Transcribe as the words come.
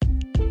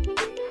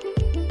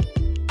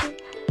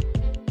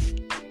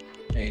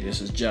This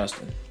is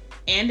Justin.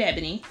 And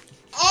Ebony.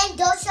 And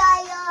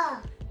Josiah.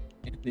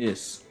 And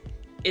this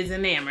is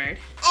Enamored.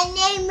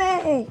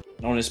 Enamored.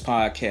 On this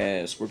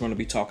podcast, we're going to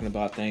be talking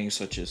about things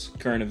such as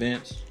current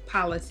events,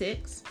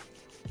 politics,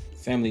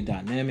 family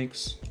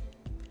dynamics,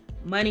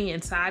 money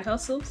and side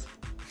hustles,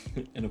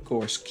 and of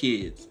course,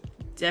 kids.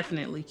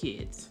 Definitely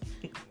kids.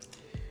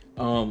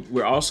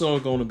 We're also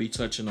going to be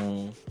touching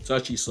on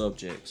touchy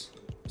subjects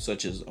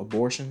such as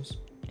abortions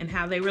and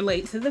how they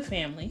relate to the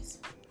families,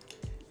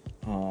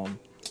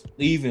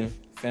 leaving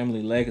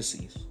family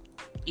legacies,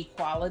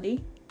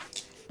 equality,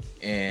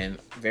 and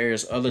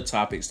various other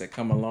topics that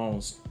come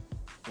along,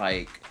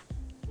 like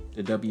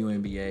the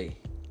WNBA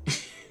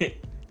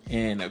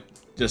and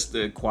just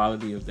the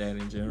quality of that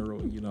in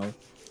general, you know,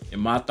 and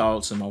my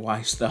thoughts and my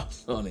wife's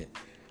thoughts on it.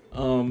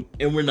 And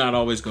we're not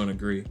always going to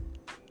agree.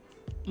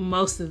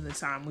 Most of the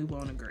time we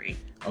won't agree.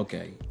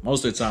 Okay.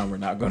 Most of the time we're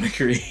not going to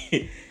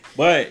agree.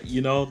 But,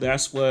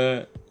 that's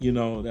what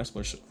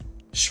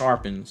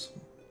sharpens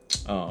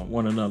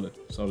one another,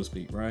 so to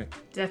speak, right?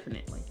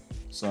 Definitely.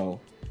 So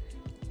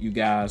you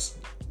guys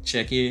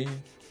check in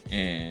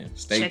and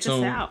stay tuned. Check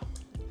us out.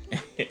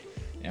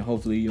 And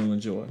hopefully you'll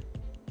enjoy.